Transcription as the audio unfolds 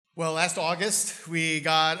Well, last August, we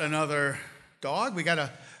got another dog. We got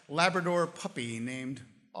a Labrador puppy named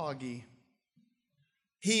Augie.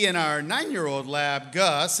 He and our 9-year-old lab,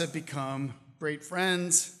 Gus, have become great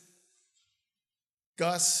friends.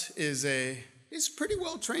 Gus is he's a pretty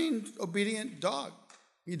well-trained, obedient dog.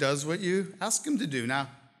 He does what you ask him to do. Now,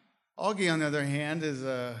 Augie, on the other hand, is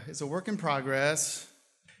a work in progress.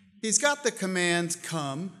 He's got the commands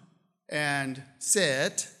come and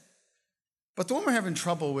sit, but the one we're having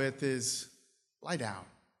trouble with is lie down.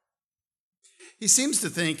 He seems to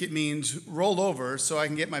think it means roll over so I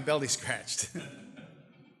can get my belly scratched.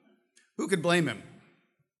 Who could blame him?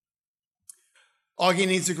 Augie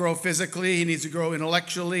needs to grow physically, he needs to grow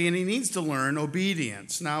intellectually, and he needs to learn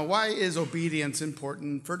obedience. Now, why is obedience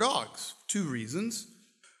important for dogs? 2 reasons.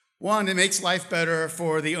 One, it makes life better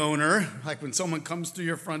for the owner. Like when someone comes through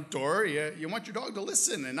your front door, you want your dog to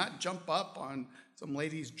listen and not jump up on some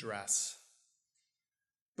lady's dress.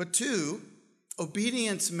 But 2,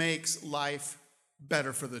 obedience makes life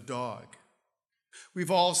better for the dog. We've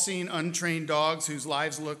all seen untrained dogs whose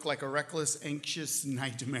lives look like a reckless, anxious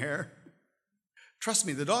nightmare. Trust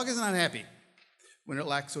me, the dog is not happy when it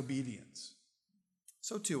lacks obedience.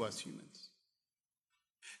 So too us humans.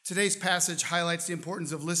 Today's passage highlights the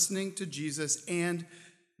importance of listening to Jesus and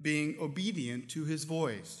being obedient to his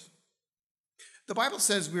voice. The Bible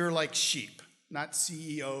says we are like sheep, not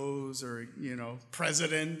CEOs or,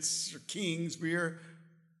 presidents or kings. We're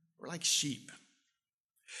like sheep.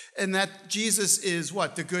 And that Jesus is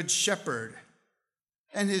what? The good shepherd.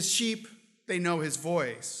 And his sheep, they know his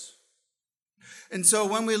voice. And so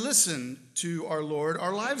when we listen to our Lord,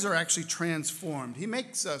 our lives are actually transformed. He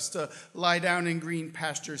makes us to lie down in green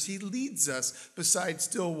pastures. He leads us beside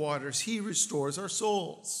still waters. He restores our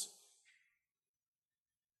souls.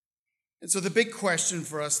 And so the big question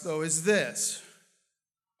for us, though, is this.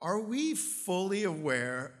 Are we fully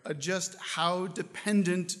aware of just how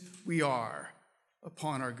dependent we are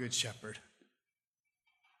upon our good shepherd?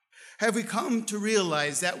 Have we come to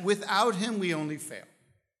realize that without him we only fail?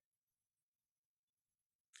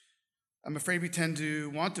 I'm afraid we tend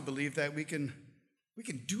to want to believe that we can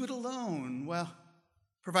do it alone. Well,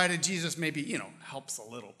 provided Jesus maybe, helps a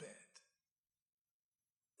little bit.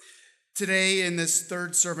 Today in this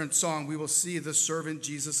third servant song, we will see the servant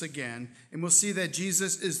Jesus again, and we'll see that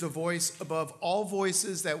Jesus is the voice above all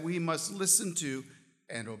voices that we must listen to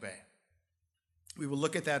and obey. We will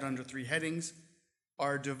look at that under 3 headings: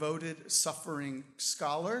 our devoted suffering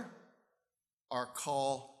scholar, our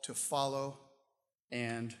call to follow,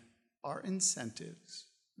 and our incentives.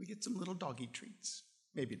 We get some little doggy treats.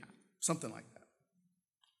 Maybe not. Something like that.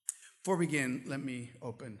 Before we begin, let me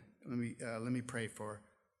pray for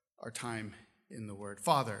our time in the Word.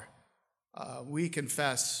 Father, we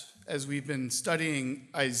confess, as we've been studying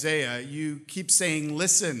Isaiah, you keep saying,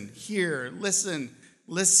 listen, hear, listen,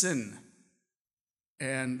 listen.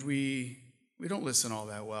 And we don't listen all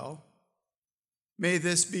that well. May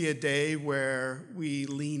this be a day where we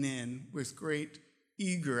lean in with great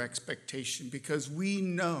eager expectation, because we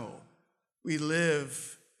know we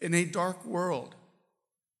live in a dark world,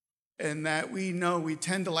 and that we know we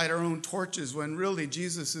tend to light our own torches when really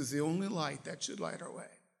Jesus is the only light that should light our way.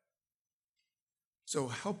 So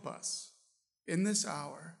help us in this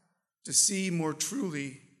hour to see more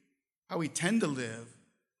truly how we tend to live,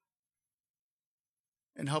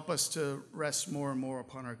 and help us to rest more and more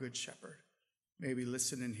upon our good shepherd. May we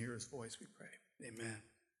listen and hear his voice, we pray. Amen.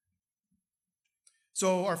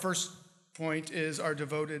 So our first point is our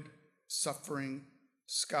devoted suffering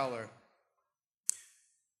scholar.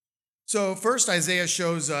 So first, Isaiah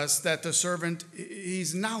shows us that the servant,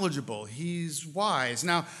 he's knowledgeable, he's wise.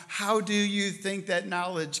 Now, how do you think that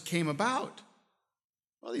knowledge came about?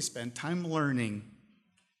 Well, he spent time learning.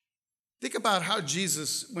 Think about how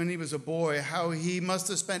Jesus, when he was a boy, how he must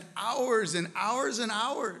have spent hours and hours and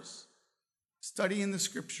hours studying the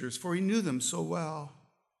scriptures, for he knew them so well.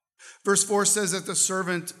 Verse 4 says that the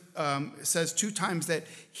servant says 2 times that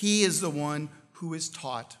he is the one who is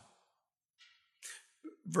taught.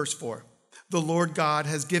 Verse 4, the Lord God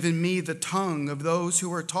has given me the tongue of those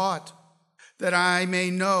who are taught, that I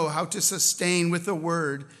may know how to sustain with the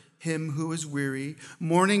word him who is weary.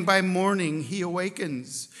 Morning by morning he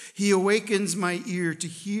awakens. He awakens my ear to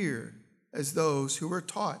hear as those who are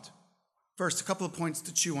taught. First, a couple of points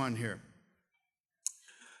to chew on here.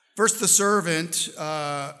 First, the servant,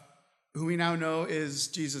 who we now know is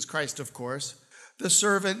Jesus Christ, of course, the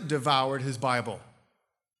servant devoured his Bible.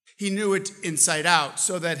 He knew it inside out,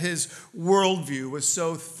 so that his worldview was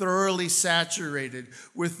so thoroughly saturated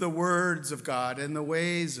with the words of God and the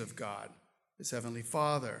ways of God, his heavenly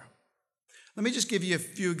Father. Let me just give you a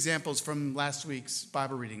few examples from last week's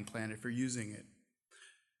Bible reading plan if you're using it.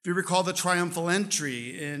 If you recall the triumphal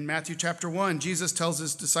entry in Matthew chapter 1, Jesus tells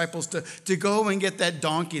his disciples to go and get that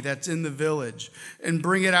donkey that's in the village and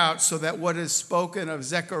bring it out so that what is spoken of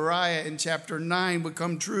Zechariah in chapter 9 would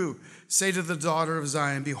come true. Say to the daughter of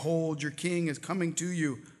Zion, behold, your king is coming to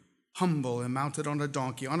you, humble and mounted on a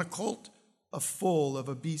donkey, on a colt, a foal of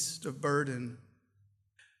a beast of burden.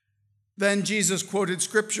 Then Jesus quoted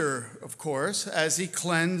scripture, of course, as he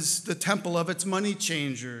cleansed the temple of its money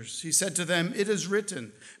changers. He said to them, it is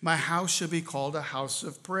written, my house shall be called a house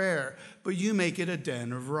of prayer, but you make it a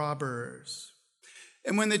den of robbers.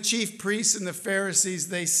 And when the chief priests and the Pharisees,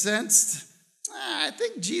 they sensed, I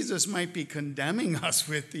think Jesus might be condemning us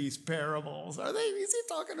with these parables. Is he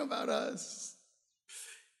talking about us?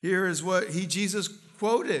 Here is what Jesus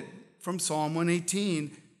quoted from Psalm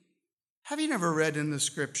 118. Have you never read in the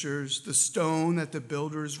scriptures, the stone that the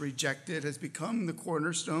builders rejected has become the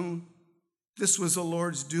cornerstone? This was the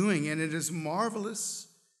Lord's doing, and it is marvelous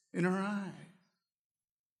in our eyes.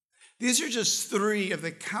 These are just three of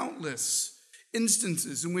the countless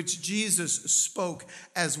instances in which Jesus spoke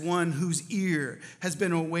as one whose ear has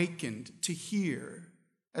been awakened to hear,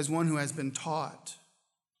 as one who has been taught.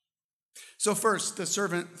 So first, the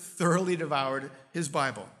servant thoroughly devoured his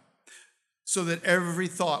Bible, so that every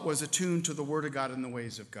thought was attuned to the word of God and the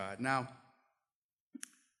ways of God. Now,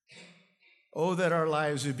 oh, that our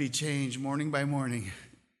lives would be changed morning by morning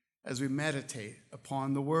as we meditate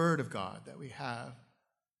upon the word of God that we have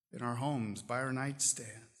in our homes, by our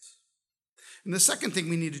nightstands. And the second thing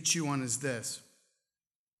we need to chew on is this.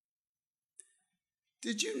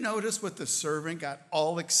 Did you notice what the servant got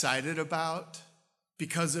all excited about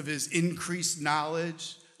because of his increased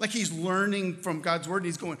knowledge? Like he's learning from God's word and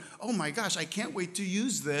he's going, oh my gosh, I can't wait to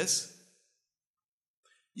use this.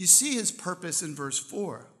 You see his purpose in verse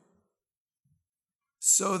 4.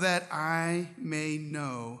 So that I may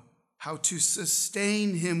know how to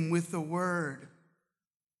sustain him with the word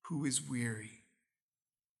who is weary.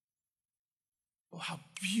 Oh, how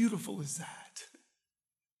beautiful is that?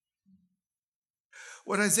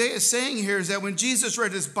 What Isaiah is saying here is that when Jesus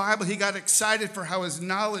read his Bible, he got excited for how his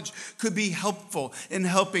knowledge could be helpful in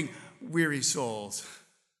helping weary souls.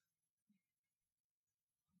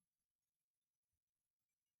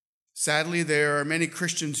 Sadly, there are many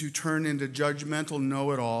Christians who turn into judgmental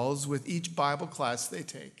know-it-alls with each Bible class they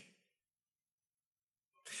take.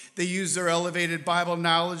 They use their elevated Bible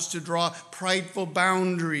knowledge to draw prideful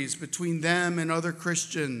boundaries between them and other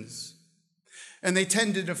Christians. And they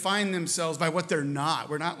tend to define themselves by what they're not.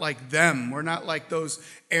 We're not like them. We're not like those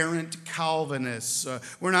errant Calvinists.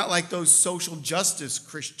 We're not like those social justice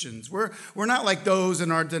Christians. We're not like those in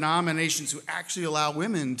our denominations who actually allow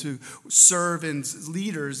women to serve as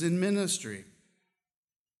leaders in ministry.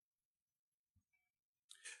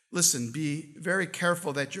 Listen, be very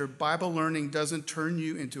careful that your Bible learning doesn't turn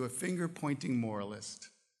you into a finger-pointing moralist.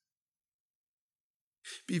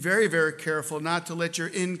 Be very, very careful not to let your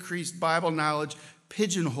increased Bible knowledge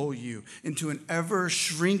pigeonhole you into an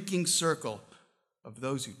ever-shrinking circle of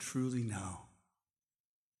those who truly know.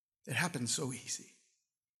 It happens so easy.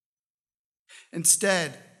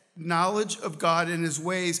 Instead, knowledge of God and his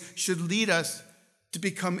ways should lead us to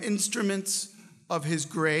become instruments of his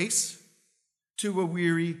grace to a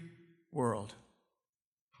weary world.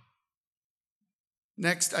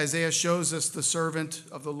 Next, Isaiah shows us the servant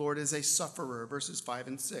of the Lord is a sufferer, verses 5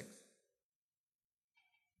 and 6.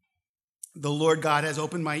 The Lord God has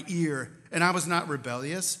opened my ear, and I was not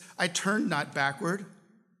rebellious. I turned not backward.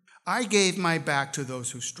 I gave my back to those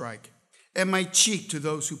who strike, and my cheek to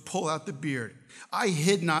those who pull out the beard. I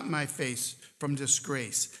hid not my face from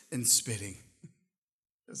disgrace and spitting.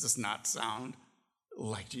 Does this not sound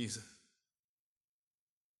like Jesus?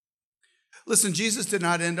 Listen, Jesus did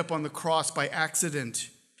not end up on the cross by accident.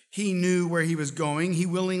 He knew where he was going. He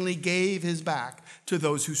willingly gave his back to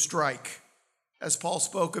those who strike. As Paul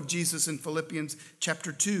spoke of Jesus in Philippians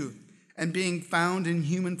chapter 2, and being found in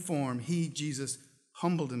human form, he, Jesus,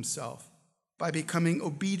 humbled himself by becoming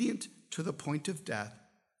obedient to the point of death,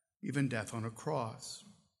 even death on a cross.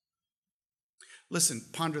 Listen,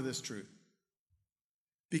 ponder this truth.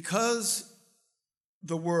 Because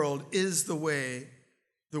the world is the way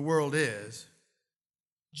the world is,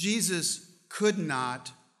 Jesus could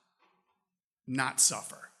not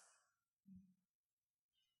suffer.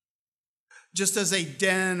 Just as a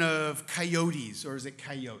den of coyotes, or is it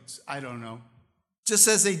coyotes? I don't know. Just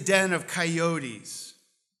as a den of coyotes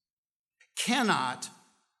cannot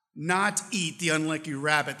not eat the unlucky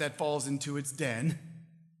rabbit that falls into its den,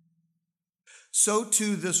 so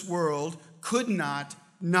too this world could not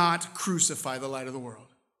crucify the light of the world.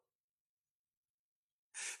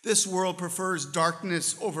 This world prefers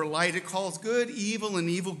darkness over light. It calls good evil and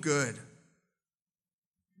evil good.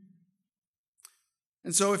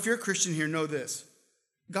 And so if you're a Christian here, know this.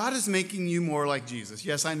 God is making you more like Jesus.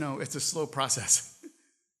 Yes, I know, it's a slow process.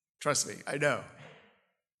 Trust me, I know.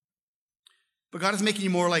 But God is making you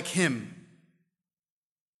more like him.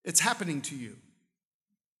 It's happening to you.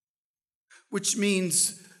 Which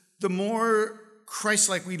means the more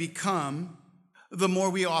Christ-like we become, the more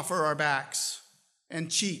we offer our backs and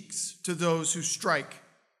cheeks to those who strike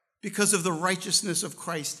because of the righteousness of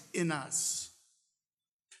Christ in us.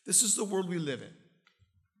 This is the world we live in.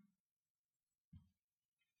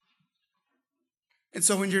 And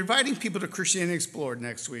so when you're inviting people to Christianity Explored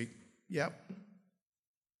next week,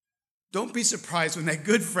 don't be surprised when that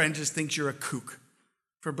good friend just thinks you're a kook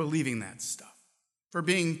for believing that stuff, for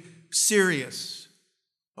being serious.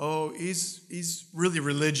 Oh, he's really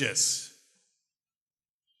religious.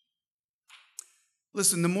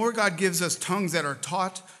 Listen, the more God gives us tongues that are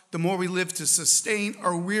taught, the more we live to sustain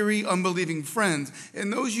our weary, unbelieving friends.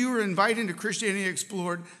 And those you are inviting to Christianity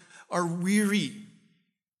Explored are weary.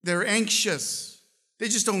 They're anxious. They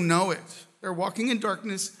just don't know it. They're walking in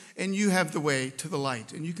darkness, and you have the way to the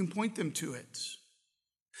light, and you can point them to it.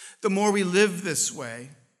 The more we live this way,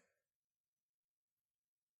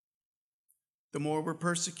 the more we're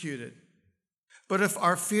persecuted. But if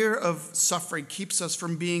our fear of suffering keeps us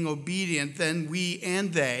from being obedient, then we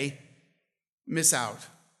and they miss out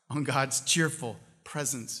on God's cheerful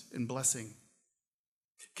presence and blessing.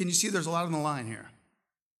 Can you see there's a lot on the line here?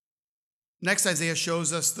 Next, Isaiah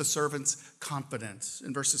shows us the servant's confidence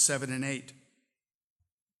in verses 7 and 8.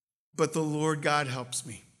 But the Lord God helps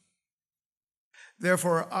me.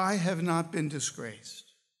 Therefore, I have not been disgraced.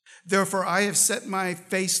 Therefore, I have set my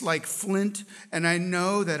face like flint, and I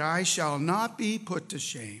know that I shall not be put to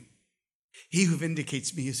shame. He who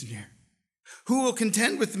vindicates me is near. Who will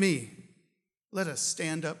contend with me? Let us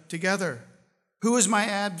stand up together. Who is my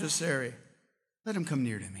adversary? Let him come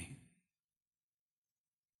near to me.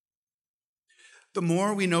 The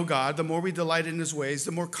more we know God, the more we delight in his ways,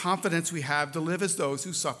 the more confidence we have to live as those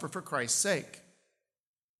who suffer for Christ's sake.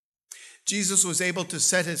 Jesus was able to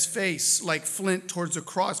set his face like flint towards the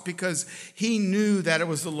cross because he knew that it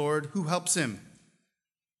was the Lord who helps him.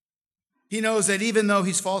 He knows that even though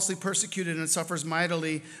he's falsely persecuted and suffers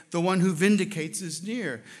mightily, the one who vindicates is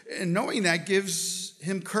near. And knowing that gives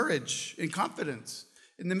him courage and confidence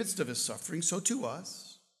in the midst of his suffering. So to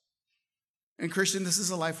us. And Christian, this is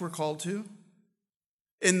a life we're called to.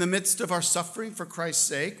 In the midst of our suffering for Christ's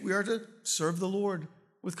sake, we are to serve the Lord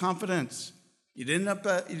with confidence. You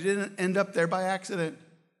didn't end up there by accident.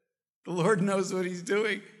 The Lord knows what he's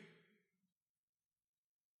doing.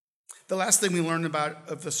 The last thing we learn about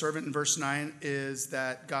of the servant in verse 9 is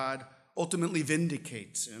that God ultimately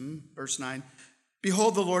vindicates him. Verse 9,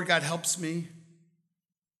 behold, the Lord God helps me.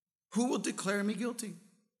 Who will declare me guilty?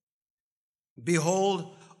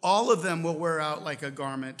 Behold, all of them will wear out like a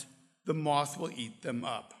garment. The moth will eat them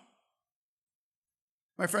up.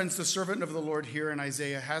 My friends, the servant of the Lord here in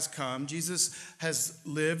Isaiah has come. Jesus has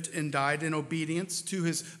lived and died in obedience to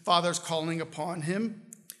his Father's calling upon him.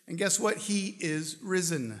 And guess what? He is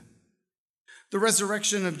risen. The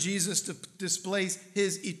resurrection of Jesus displays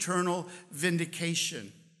his eternal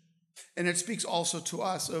vindication. And it speaks also to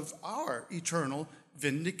us of our eternal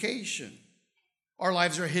vindication. Our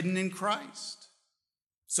lives are hidden in Christ.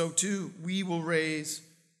 So too, we will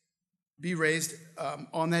be raised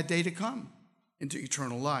on that day to come into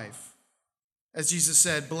eternal life. As Jesus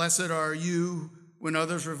said, blessed are you when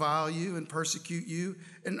others revile you and persecute you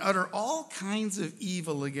and utter all kinds of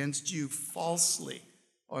evil against you falsely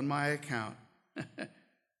on my account.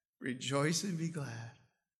 Rejoice and be glad,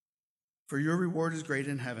 for your reward is great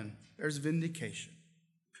in heaven. There's vindication.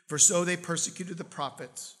 For so they persecuted the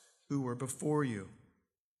prophets who were before you.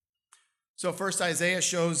 So first, Isaiah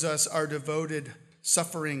shows us our devoted,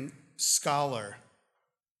 suffering scholar.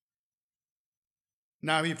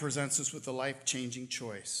 Now he presents us with a life-changing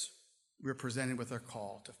choice. We're presented with our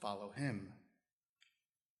call to follow him.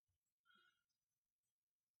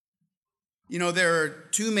 You know, there are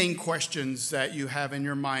two main questions that you have in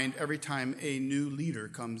your mind every time a new leader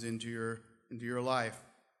comes into your life.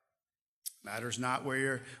 Matters not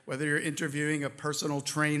whether you're interviewing a personal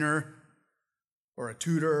trainer or a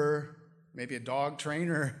tutor, maybe a dog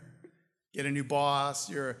trainer, get a new boss,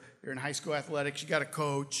 you're in high school athletics, you got a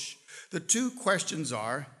coach. The two questions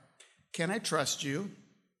are, can I trust you?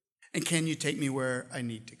 And can you take me where I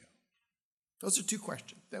need to go? Those are two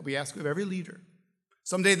questions that we ask of every leader.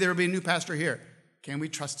 Someday there will be a new pastor here. Can we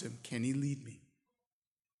trust him? Can he lead me?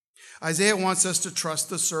 Isaiah wants us to trust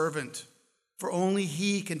the servant, for only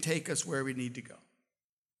he can take us where we need to go.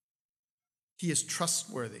 He is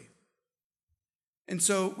trustworthy. And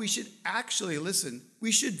so we should actually, listen,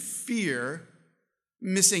 we should fear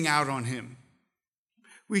missing out on him.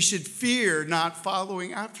 We should fear not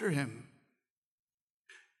following after him.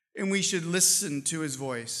 And we should listen to his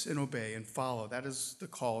voice and obey and follow. That is the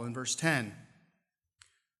call in verse 10.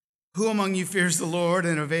 Who among you fears the Lord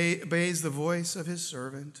and obeys the voice of his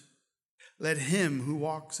servant? Let him who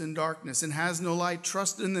walks in darkness and has no light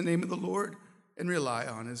trust in the name of the Lord and rely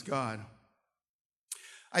on his God.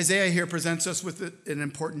 Isaiah here presents us with an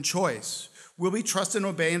important choice. Will we trust and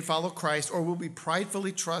obey and follow Christ, or will we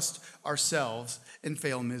pridefully trust ourselves and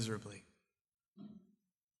fail miserably?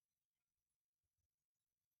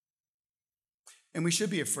 And we should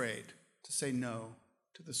be afraid to say no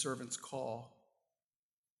to the servant's call.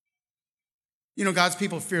 You know, God's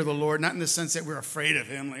people fear the Lord, not in the sense that we're afraid of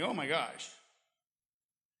him, like, oh my gosh.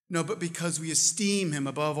 No, but because we esteem him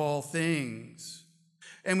above all things.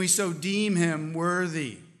 And we so deem him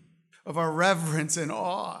worthy of our reverence and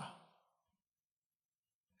awe.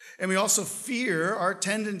 And we also fear our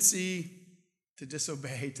tendency to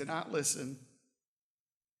disobey, to not listen.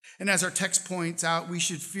 And as our text points out, we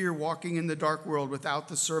should fear walking in the dark world without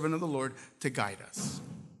the servant of the Lord to guide us.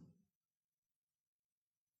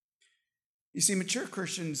 You see, mature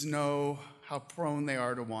Christians know how prone they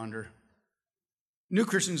are to wander. New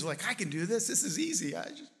Christians are like, I can do this. This is easy. I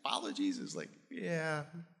just follow Jesus. Like, yeah,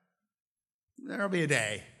 there'll be a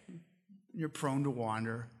day. You're prone to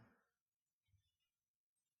wander.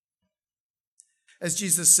 As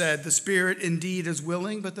Jesus said, the spirit indeed is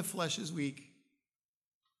willing, but the flesh is weak.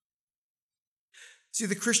 See,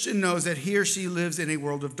 the Christian knows that he or she lives in a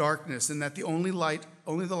world of darkness and that only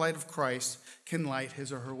the light of Christ can light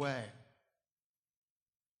his or her way.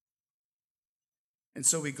 And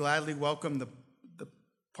so we gladly welcome the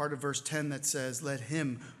part of verse 10 that says, let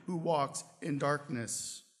him who walks in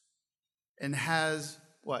darkness and has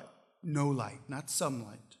what? No light, not some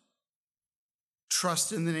light.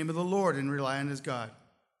 Trust in the name of the Lord and rely on his God.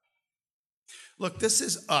 Look, this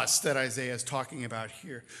is us that Isaiah is talking about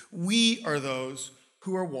here. We are those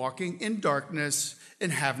who are walking in darkness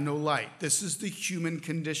and have no light. This is the human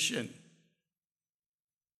condition.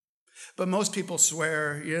 But most people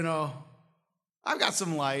swear, I've got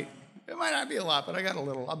some light. It might not be a lot, but I got a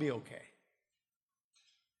little. I'll be okay.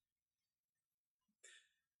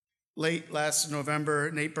 Late last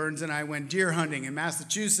November, Nate Burns and I went deer hunting in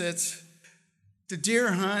Massachusetts. To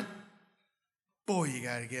deer hunt, boy, you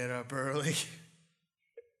got to get up early.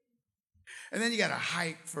 And then you got to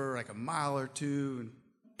hike for like a mile or two in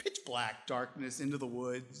pitch black darkness into the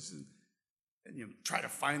woods. And you try to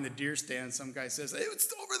find the deer stand. Some guy says, hey,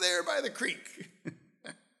 it's over there by the creek.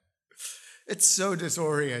 It's so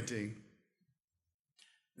disorienting.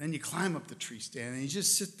 Then you climb up the tree stand and you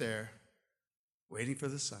just sit there waiting for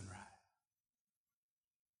the sunrise.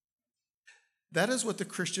 That is what the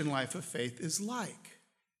Christian life of faith is like.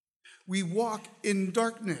 We walk in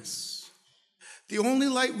darkness. The only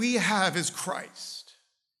light we have is Christ.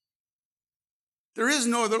 There is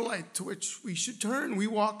no other light to which we should turn. We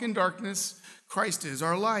walk in darkness. Christ is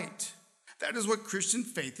our light. That is what Christian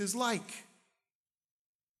faith is like.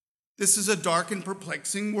 This is a dark and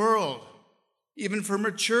perplexing world, even for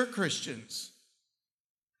mature Christians.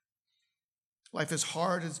 Life is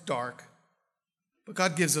hard, it's dark, but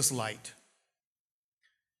God gives us light.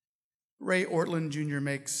 Ray Ortlund Jr.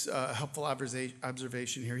 makes a helpful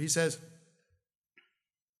observation here. He says,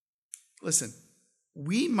 listen,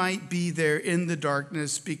 we might be there in the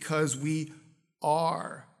darkness because we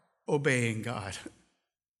are obeying God.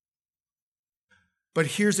 But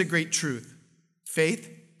here's a great truth.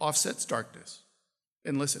 Faith offsets darkness.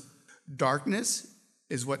 And listen, darkness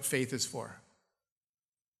is what faith is for.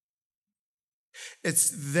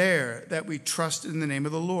 It's there that we trust in the name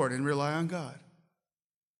of the Lord and rely on God.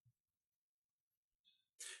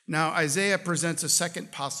 Now, Isaiah presents a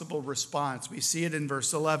second possible response. We see it in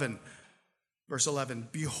verse 11. Verse 11,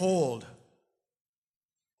 behold,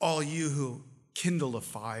 all you who kindle a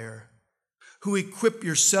fire, who equip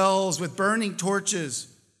yourselves with burning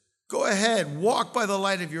torches, go ahead, walk by the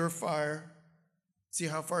light of your fire. See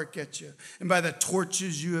how far it gets you. And by the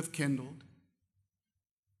torches you have kindled.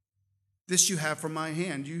 This you have from my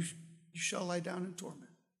hand. You shall lie down in torment.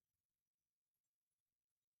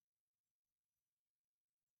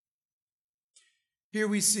 Here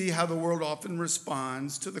we see how the world often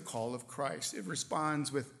responds to the call of Christ. It responds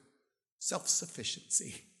with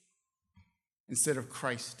self-sufficiency instead of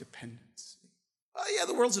Christ's dependency. Oh yeah,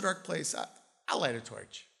 the world's a dark place. I'll light a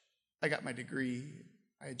torch. I got my degree,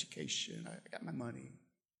 my education, I got my money.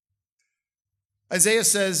 Isaiah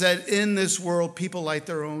says that in this world, people light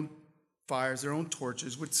their own fires, their own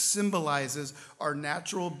torches, which symbolizes our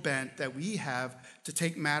natural bent that we have to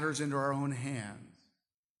take matters into our own hands.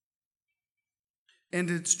 And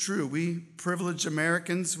it's true, we privileged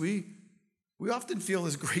Americans, we often feel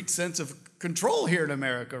this great sense of control here in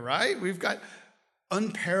America, right? We've got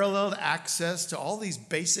unparalleled access to all these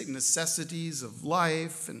basic necessities of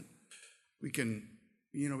life, and we can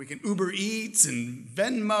Uber Eats and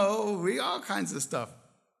Venmo, all kinds of stuff.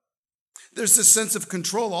 There's this sense of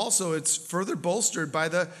control also. It's further bolstered by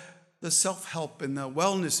the self-help and the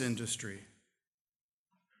wellness industry,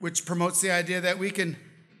 which promotes the idea that we can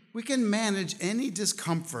manage any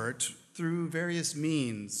discomfort through various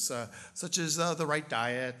means, such as the right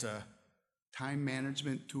diet, time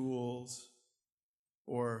management tools,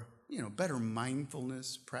 or better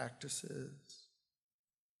mindfulness practices.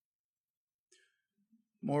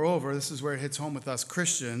 Moreover, this is where it hits home with us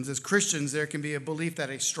Christians. As Christians, there can be a belief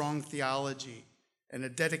that a strong theology and a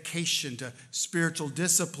dedication to spiritual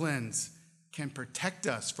disciplines can protect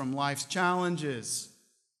us from life's challenges.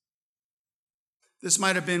 This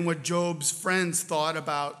might have been what Job's friends thought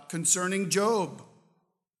about concerning Job.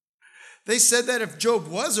 They said that if Job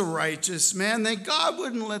was a righteous man, then God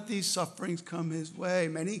wouldn't let these sufferings come his way.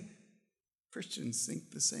 Many Christians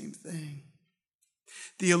think the same thing.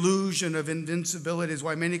 The illusion of invincibility is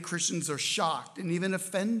why many Christians are shocked and even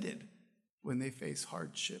offended when they face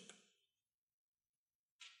hardship.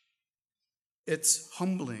 It's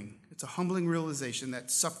humbling. It's a humbling realization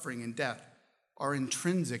that suffering and death are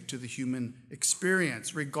intrinsic to the human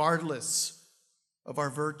experience, regardless of our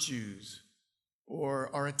virtues or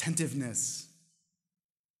our attentiveness.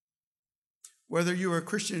 Whether you are a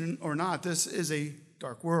Christian or not, this is a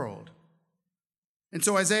dark world. And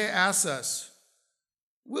so Isaiah asks us,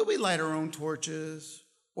 will we light our own torches,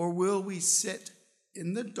 or will we sit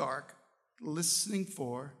in the dark, listening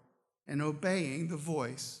for and obeying the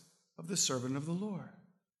voice of the servant of the Lord?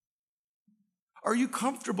 Are you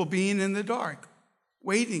comfortable being in the dark,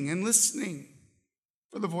 waiting and listening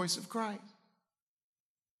for the voice of Christ?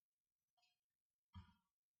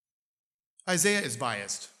 Isaiah is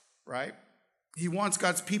biased, right? He wants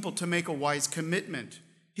God's people to make a wise commitment.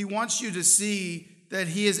 He wants you to see that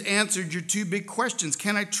he has answered your two big questions.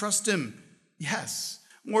 Can I trust him? Yes,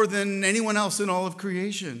 more than anyone else in all of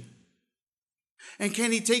creation. And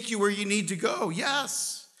can he take you where you need to go?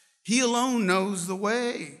 Yes. He alone knows the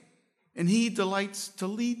way, and he delights to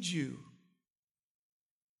lead you.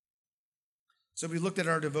 So we looked at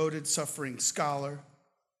our devoted, suffering scholar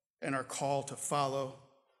and our call to follow.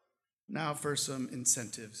 Now for some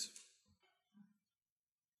incentives.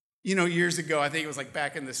 Years ago, I think it was like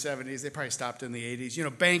back in the 70s, they probably stopped in the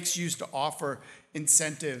 80s. Banks used to offer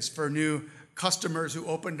incentives for new customers who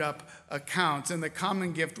opened up accounts. And the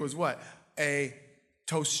common gift was what? A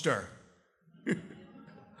toaster.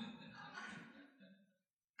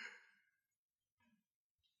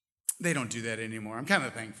 They don't do that anymore. I'm kind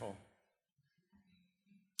of thankful.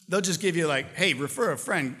 They'll just give you like, hey, refer a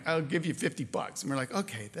friend, I'll give you $50. And we're like,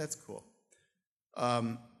 okay, that's cool.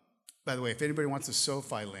 By the way, if anybody wants a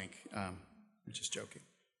SoFi link, I'm just joking.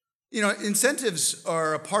 Incentives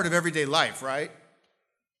are a part of everyday life, right?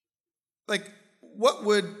 Like, what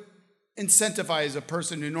would incentivize a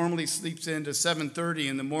person who normally sleeps in to 7:30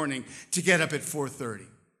 in the morning to get up at 4:30?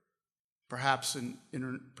 Perhaps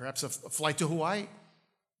a flight to Hawaii.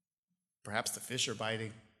 Perhaps the fish are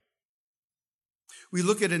biting. We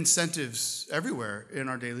look at incentives everywhere in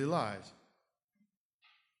our daily lives.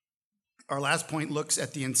 Our last point looks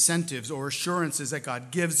at the incentives or assurances that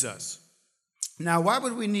God gives us. Now, why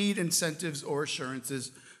would we need incentives or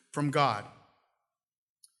assurances from God?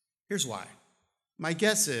 Here's why. My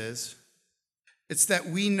guess is it's that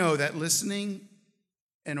we know that listening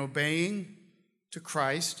and obeying to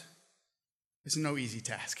Christ is no easy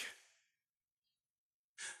task.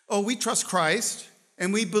 Oh, we trust Christ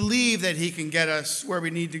and we believe that he can get us where we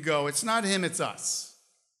need to go. It's not him, it's us.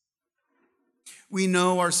 We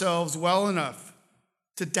know ourselves well enough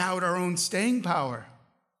to doubt our own staying power.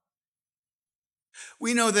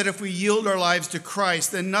 We know that if we yield our lives to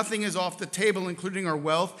Christ, then nothing is off the table, including our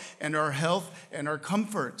wealth and our health and our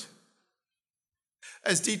comfort.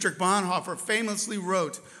 As Dietrich Bonhoeffer famously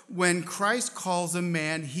wrote, when Christ calls a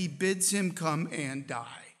man, he bids him come and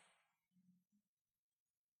die.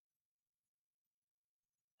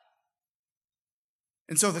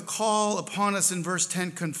 And so the call upon us in verse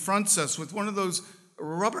 10 confronts us with one of those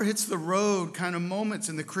rubber hits the road kind of moments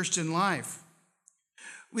in the Christian life.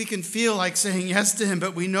 We can feel like saying yes to him,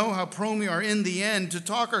 but we know how prone we are in the end to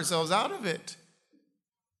talk ourselves out of it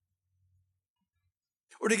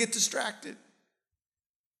or to get distracted.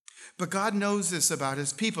 But God knows this about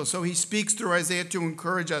his people, so he speaks through Isaiah to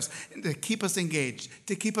encourage us, and to keep us engaged,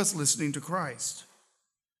 to keep us listening to Christ.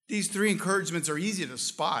 These three encouragements are easy to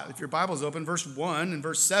spot. If your Bible's open, verse 1 and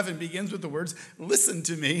verse 7 begins with the words, listen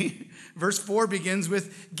to me. Verse 4 begins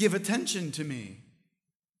with, give attention to me.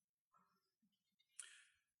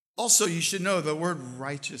 Also, you should know the word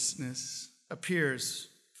righteousness appears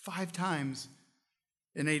 5 times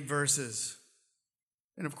in 8 verses.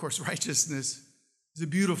 And of course, righteousness is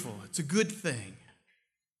it's a good thing.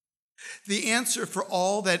 The answer for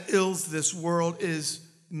all that ills this world is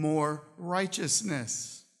more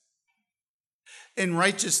righteousness. And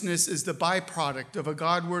righteousness is the byproduct of a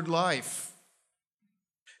Godward life.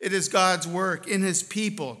 It is God's work in his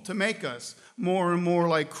people to make us more and more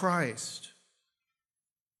like Christ.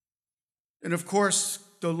 And of course,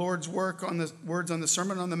 the Lord's work on the words on the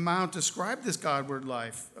Sermon on the Mount describe this Godward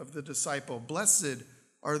life of the disciple. Blessed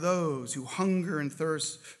are those who hunger and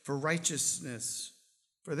thirst for righteousness,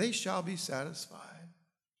 for they shall be satisfied.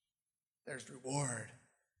 There's reward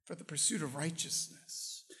for the pursuit of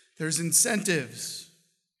righteousness. There's incentives,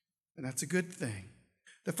 and that's a good thing.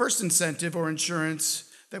 The first incentive or insurance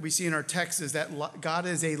that we see in our text is that God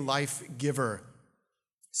is a life giver.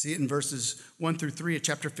 See it in verses 1 through 3 of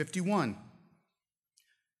chapter 51.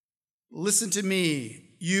 Listen to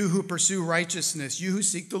me, you who pursue righteousness, you who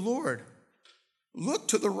seek the Lord. Look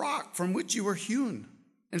to the rock from which you were hewn,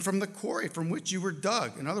 and from the quarry from which you were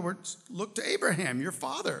dug. In other words, look to Abraham, your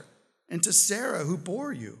father, and to Sarah, who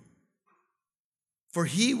bore you. For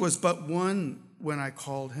he was but one when I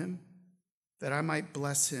called him, that I might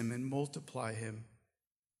bless him and multiply him.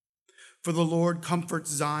 For the Lord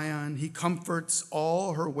comforts Zion. He comforts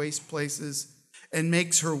all her waste places and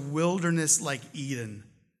makes her wilderness like Eden,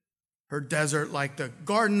 her desert like the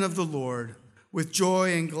garden of the Lord. With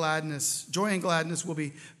joy and gladness will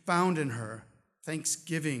be found in her,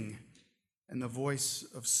 thanksgiving and the voice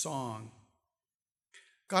of song.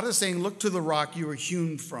 God is saying, look to the rock you were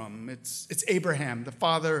hewn from. It's Abraham, the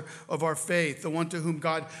father of our faith, the one to whom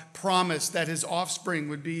God promised that his offspring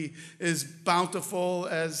would be as bountiful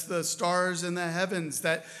as the stars in the heavens,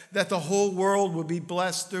 that the whole world would be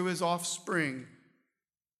blessed through his offspring.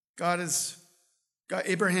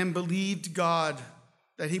 Abraham believed God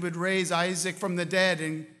that he would raise Isaac from the dead,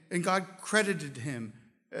 and God credited him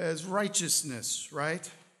as righteousness, right?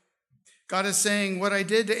 God is saying, what I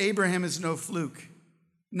did to Abraham is no fluke.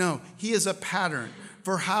 No, he is a pattern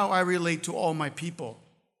for how I relate to all my people.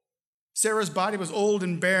 Sarah's body was old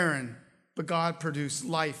and barren, but God produced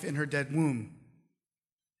life in her dead womb.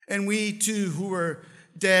 And we too, who were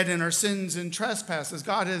dead in our sins and trespasses,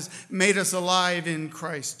 God has made us alive in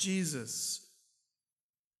Christ Jesus.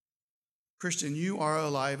 Christian, you are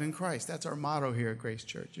alive in Christ. That's our motto here at Grace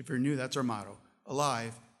Church. If you're new, that's our motto,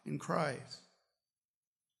 alive in Christ.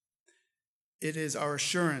 It is our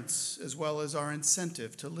assurance as well as our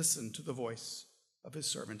incentive to listen to the voice of his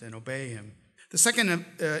servant and obey him. The second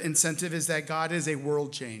incentive is that God is a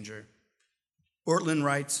world changer. Ortlund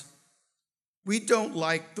writes, we don't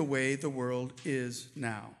like the way the world is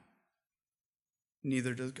now.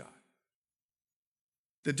 Neither does God.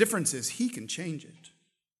 The difference is he can change it.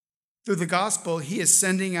 Through the gospel, he is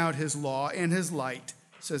sending out his law and his light,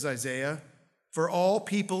 says Isaiah, for all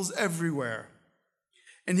peoples everywhere.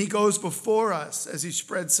 And he goes before us as he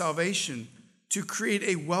spreads salvation to create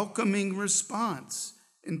a welcoming response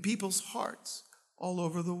in people's hearts all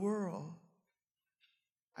over the world.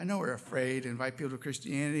 I know we're afraid to invite people to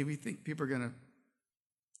Christianity. We think people are going to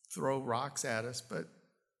throw rocks at us, but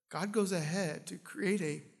God goes ahead to create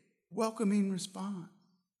a welcoming response.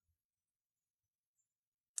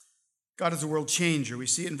 God is a world changer. We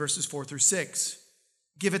see it in verses 4 through 6.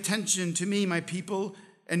 Give attention to me, my people,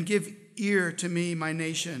 and give ear to me, my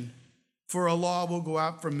nation, for a law will go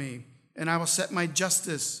out from me, and I will set my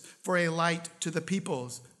justice for a light to the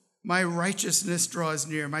peoples. My righteousness draws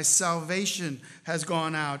near, my salvation has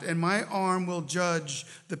gone out, and my arm will judge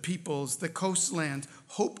the peoples. The coastlands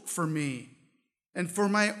hope for me, and for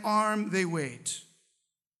my arm they wait.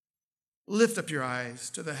 Lift up your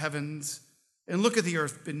eyes to the heavens, and look at the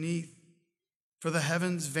earth beneath, for the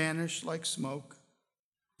heavens vanish like smoke.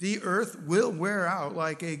 The earth will wear out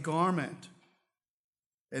like a garment,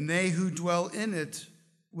 and they who dwell in it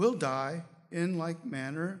will die in like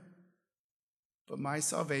manner. But my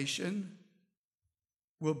salvation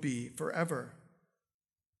will be forever,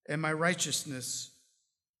 and my righteousness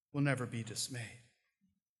will never be dismayed.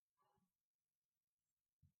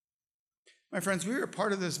 My friends, we are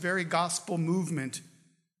part of this very gospel movement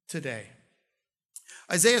today.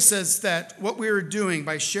 Isaiah says that what we are doing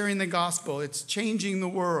by sharing the gospel, it's changing the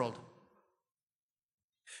world.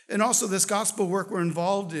 And also this gospel work we're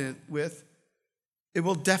involved with, it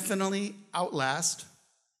will definitely outlast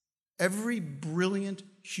every brilliant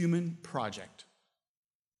human project.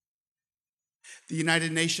 The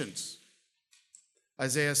United Nations,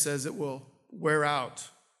 Isaiah says it will wear out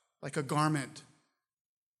like a garment.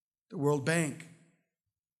 The World Bank,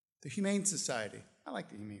 the Humane Society. I like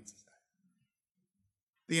the Humane Society.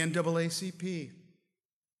 The NAACP,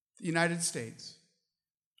 the United States.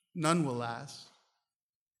 None will last.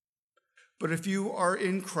 But if you are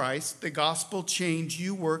in Christ, the gospel change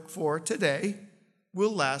you work for today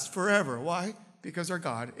will last forever. Why? Because our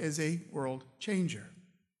God is a world changer.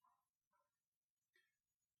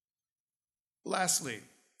 Lastly,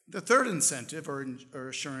 the third incentive or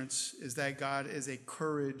assurance is that God is a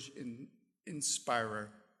courage inspirer.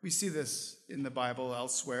 We see this in the Bible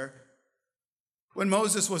elsewhere. When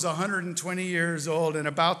Moses was 120 years old and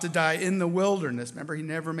about to die in the wilderness, remember, he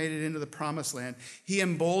never made it into the promised land, he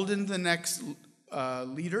emboldened the next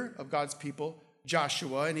leader of God's people,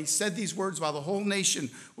 Joshua, and he said these words while the whole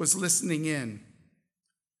nation was listening in.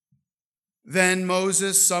 Then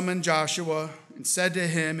Moses summoned Joshua and said to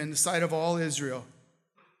him in the sight of all Israel,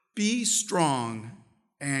 "Be strong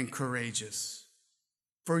and courageous,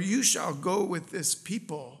 for you shall go with this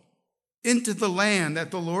people into the land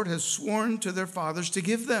that the Lord has sworn to their fathers to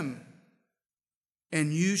give them,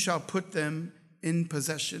 and you shall put them in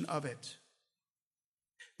possession of it.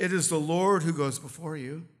 It is the Lord who goes before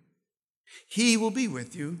you. He will be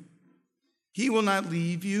with you. He will not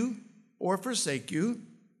leave you or forsake you.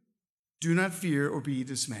 Do not fear or be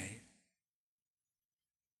dismayed."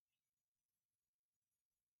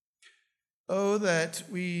 Oh, that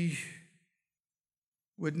we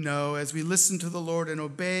would know as we listen to the Lord and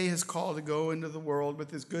obey his call to go into the world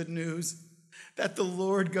with his good news, that the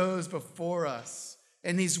Lord goes before us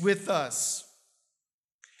and he's with us.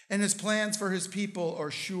 And his plans for his people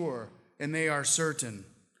are sure and they are certain.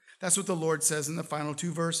 That's what the Lord says in the final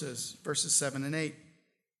two verses, verses 7 and 8.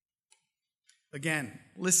 Again,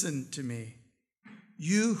 listen to me,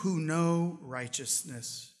 you who know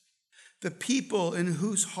righteousness, the people in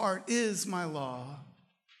whose heart is my law.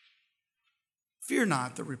 Fear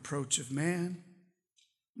not the reproach of man,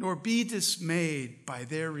 nor be dismayed by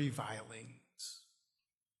their revilings.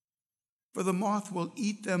 For the moth will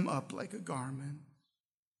eat them up like a garment,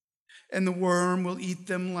 and the worm will eat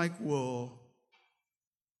them like wool.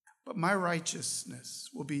 But my righteousness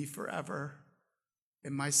will be forever,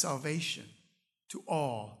 and my salvation to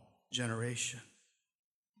all generations.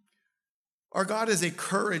 Our God is a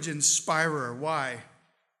courage inspirer. Why?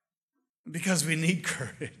 Because we need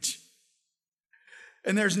courage.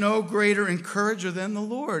 And there's no greater encourager than the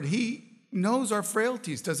Lord. He knows our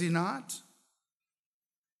frailties, does he not?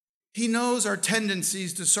 He knows our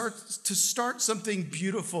tendencies to start something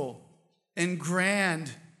beautiful and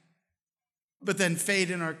grand, but then fade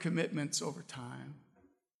in our commitments over time.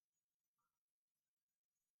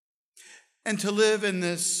 And to live in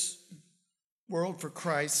this world for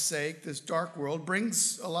Christ's sake, this dark world,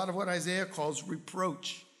 brings a lot of what Isaiah calls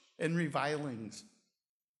reproach and revilings.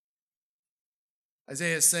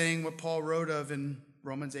 Isaiah is saying what Paul wrote of in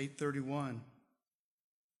Romans 8:31.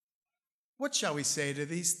 What shall we say to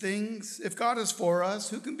these things? If God is for us,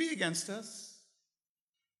 who can be against us?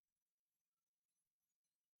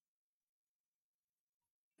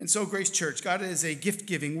 And so, Grace Church, God is a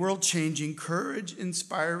gift-giving, world-changing,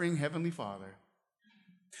 courage-inspiring Heavenly Father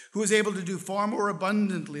who is able to do far more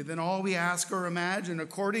abundantly than all we ask or imagine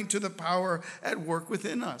according to the power at work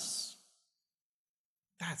within us.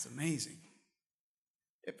 That's amazing.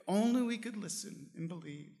 If only we could listen and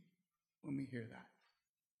believe when we hear that.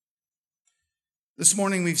 This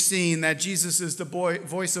morning we've seen that Jesus is the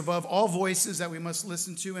voice above all voices that we must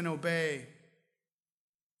listen to and obey.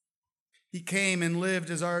 He came and lived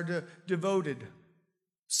as our devoted,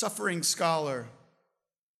 suffering scholar.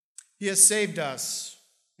 He has saved us,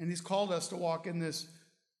 and he's called us to walk in this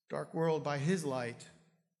dark world by his light.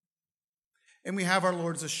 And we have our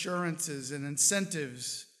Lord's assurances and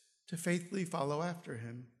incentives to faithfully follow after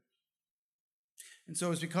him. And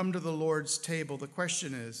so as we come to the Lord's table, the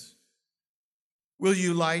question is, will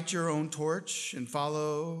you light your own torch and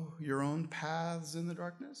follow your own paths in the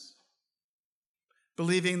darkness?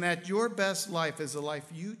 Believing that your best life is the life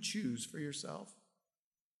you choose for yourself?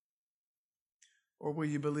 Or will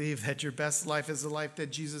you believe that your best life is the life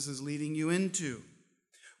that Jesus is leading you into?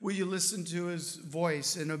 Will you listen to his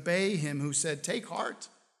voice and obey him who said, "Take heart,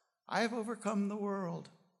 I have overcome the world"?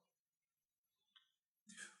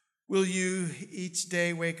 Will you each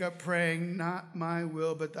day wake up praying, "Not my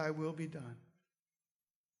will, but thy will be done"?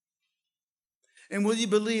 And will you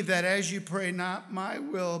believe that as you pray, "Not my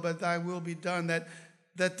will, but thy will be done," that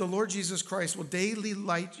that the Lord Jesus Christ will daily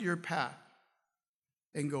light your path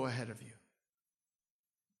and go ahead of you.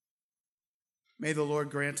 May the Lord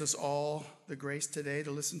grant us all the grace today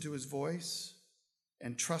to listen to his voice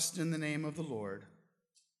and trust in the name of the Lord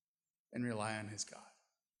and rely on his God.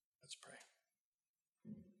 Let's pray.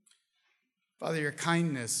 Father, your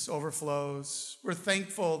kindness overflows. We're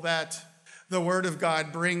thankful that the word of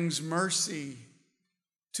God brings mercy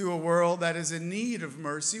to a world that is in need of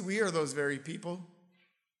mercy. We are those very people.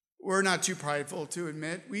 We're not too prideful to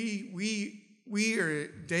admit. We are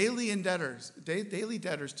daily debtors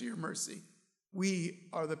to your mercy. We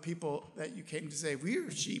are the people that you came to save. We are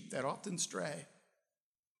sheep that often stray.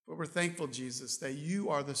 But we're thankful, Jesus, that you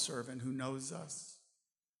are the servant who knows us.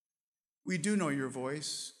 We do know your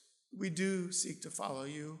voice. We do seek to follow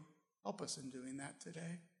you. Help us in doing that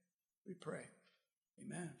today. We pray.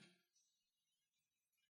 Amen.